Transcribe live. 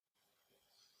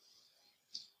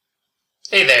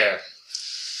Hey there,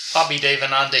 Bobby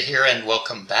Devananda here, and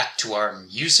welcome back to our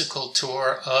musical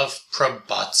tour of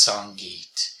Prabhat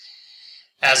Sangeet.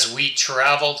 As we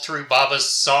travel through Baba's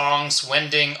songs,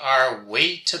 wending our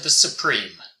way to the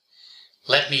Supreme,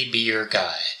 let me be your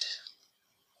guide.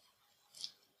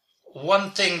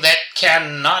 One thing that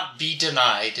cannot be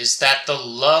denied is that the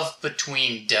love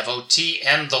between devotee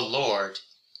and the Lord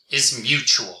is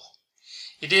mutual.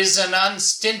 It is an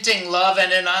unstinting love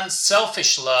and an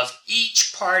unselfish love.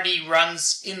 Each party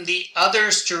runs in the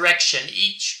other's direction.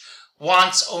 Each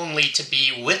wants only to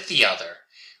be with the other,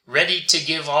 ready to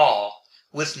give all,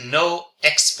 with no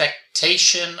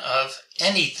expectation of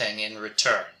anything in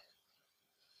return.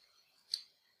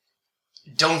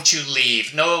 Don't you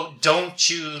leave. No, don't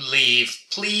you leave.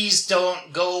 Please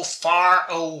don't go far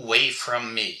away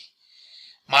from me.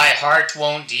 My heart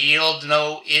won't yield.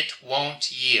 No, it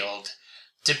won't yield.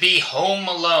 To be home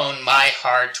alone, my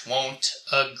heart won't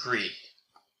agree.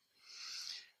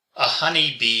 A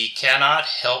honeybee cannot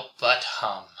help but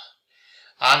hum.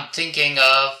 I'm thinking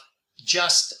of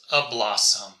just a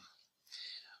blossom.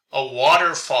 A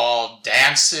waterfall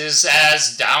dances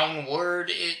as downward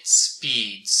it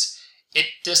speeds. It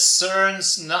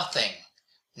discerns nothing,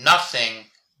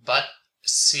 nothing but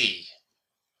sea.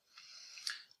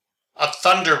 A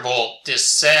thunderbolt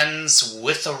descends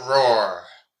with a roar.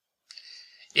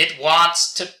 It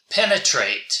wants to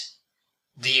penetrate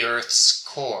the earth's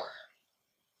core.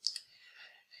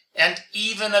 And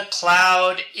even a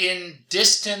cloud in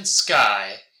distant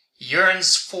sky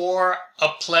yearns for a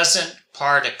pleasant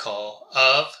particle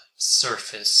of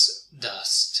surface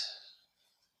dust.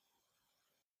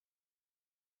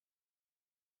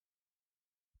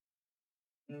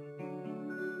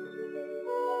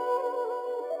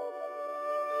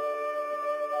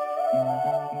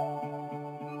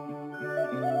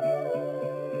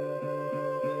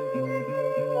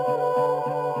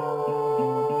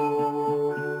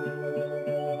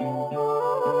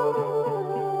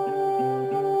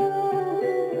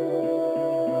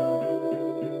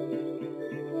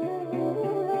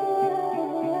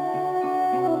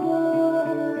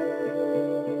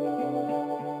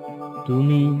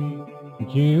 তুমি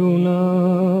যেও না,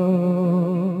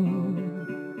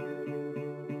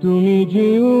 তুমি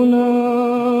যেও না,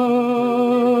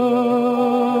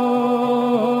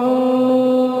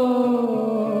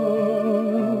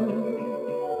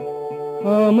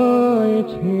 আমায়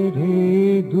ছেড়ে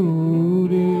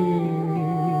দূরে,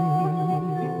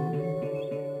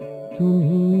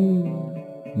 তুমি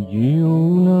যেও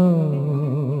না।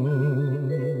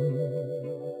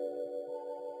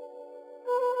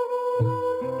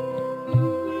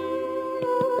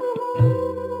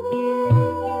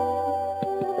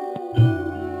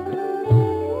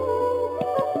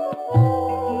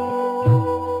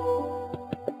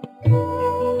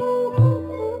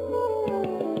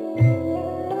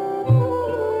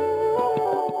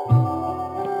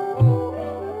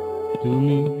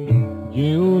 তুমি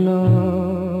যেও না,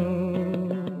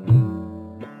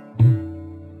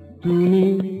 তুমি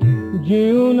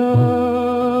যেও না,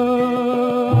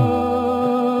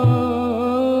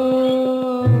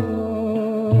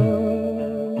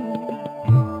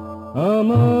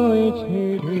 আমায়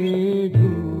ছেড়ে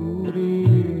দূরে,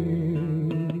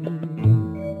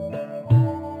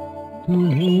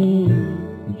 তুমি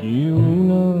যেও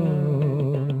না।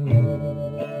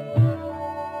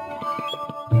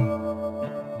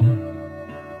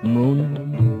 মন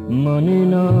মানে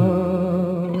না,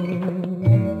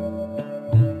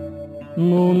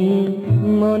 মন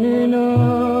মানে না,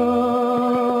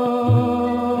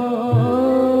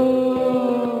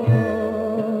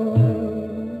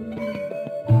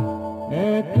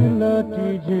 একলাটি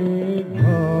যে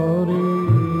ঘরে,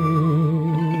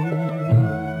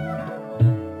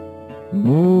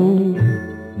 মন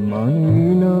মানে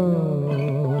না।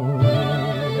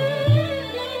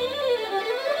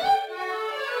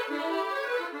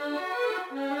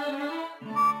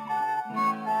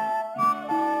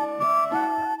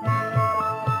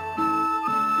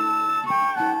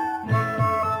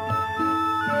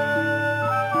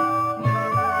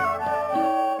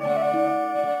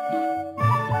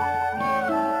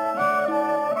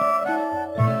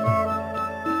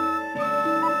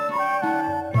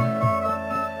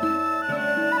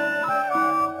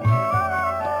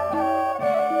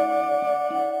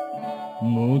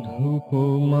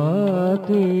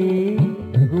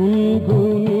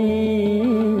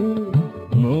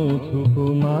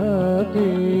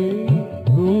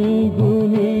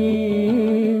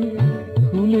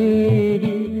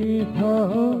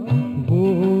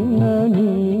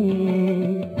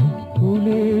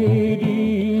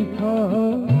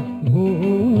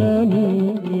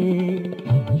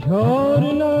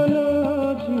 ঝর্ণা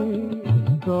নাচে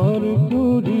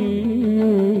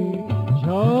তরতরিয়ে,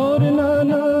 ঝর্ণা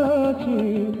নাচে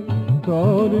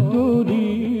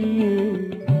তরতরিয়ে,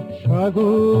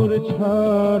 সাগর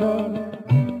ছাড়া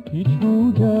কিছু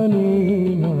জানে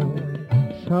না,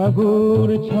 সাগর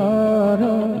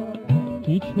ছাড়া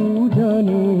কিছু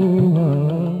জানে না।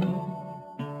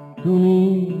 তুমি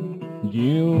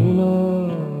যেও না,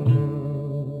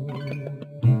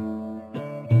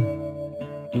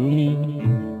 তুমি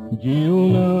যেও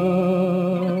না,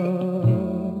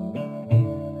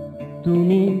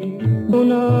 তুমি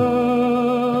না।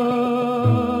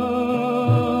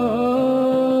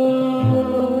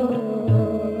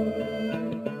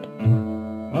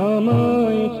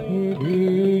 আমায় ছেড়ে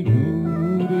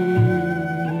দূরে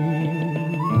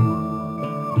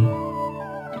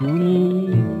তুমি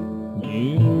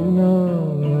যেও না।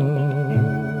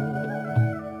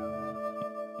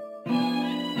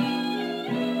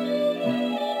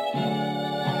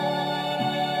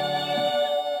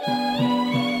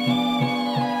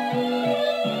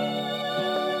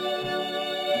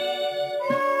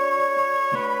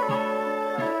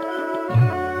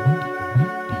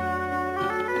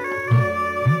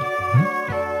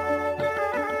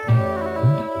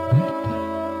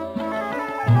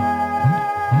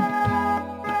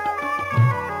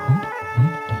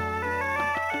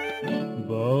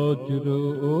 বজ্র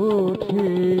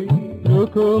ওঠে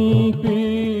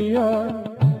প্রকম্পিয়া,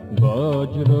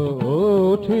 বজ্র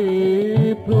ওঠে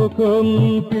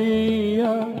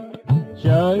প্রকম্পিয়া,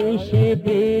 চায় সে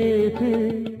পেতে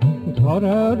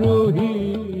ধরার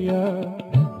হিয়া,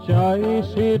 চায়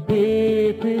সে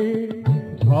পেতে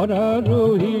ধরার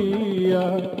হিয়া।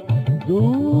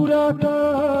 দূর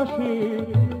আকাশে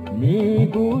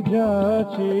মেঘো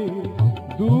যাচ্ছে,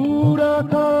 দূর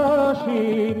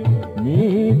আকাশের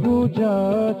মেঘো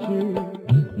যাচ্ছে,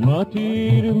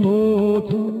 মাটির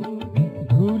মধু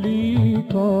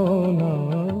ধূলিকণা,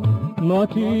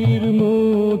 মাটির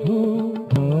মধু।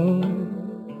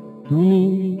 তুমি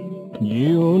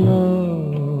যেও না,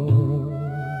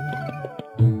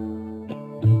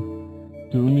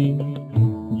 তুমি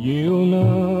যেও না,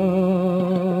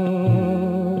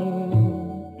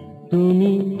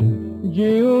 তুমি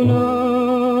যেও না।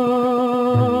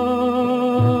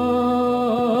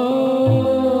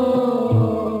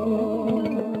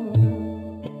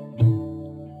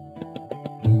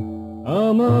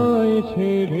 আমায়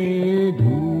ছেড়ে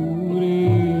দূরে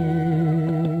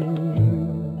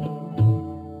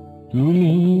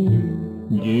তুমি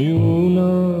যেও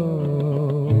না।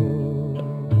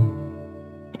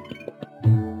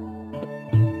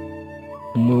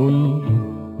 মন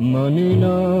মানে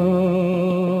না,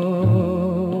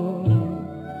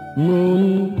 মন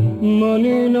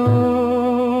মানে না,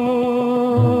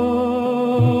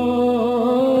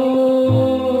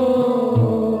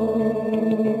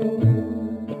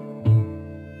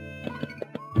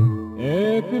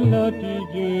 একলাটি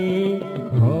যে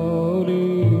ঘরে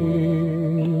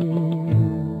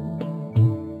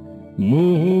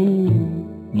মন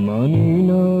মানে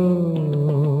না।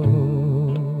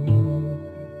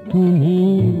 তুমি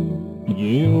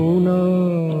যেও না,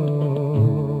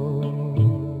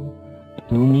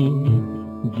 তুমি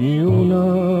যেও না,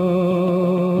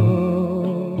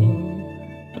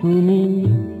 তুমি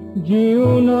যেও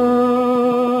না।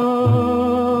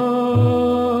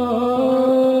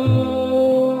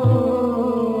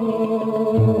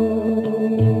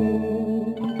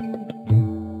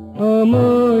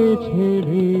 আমায়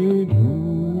ছেড়ে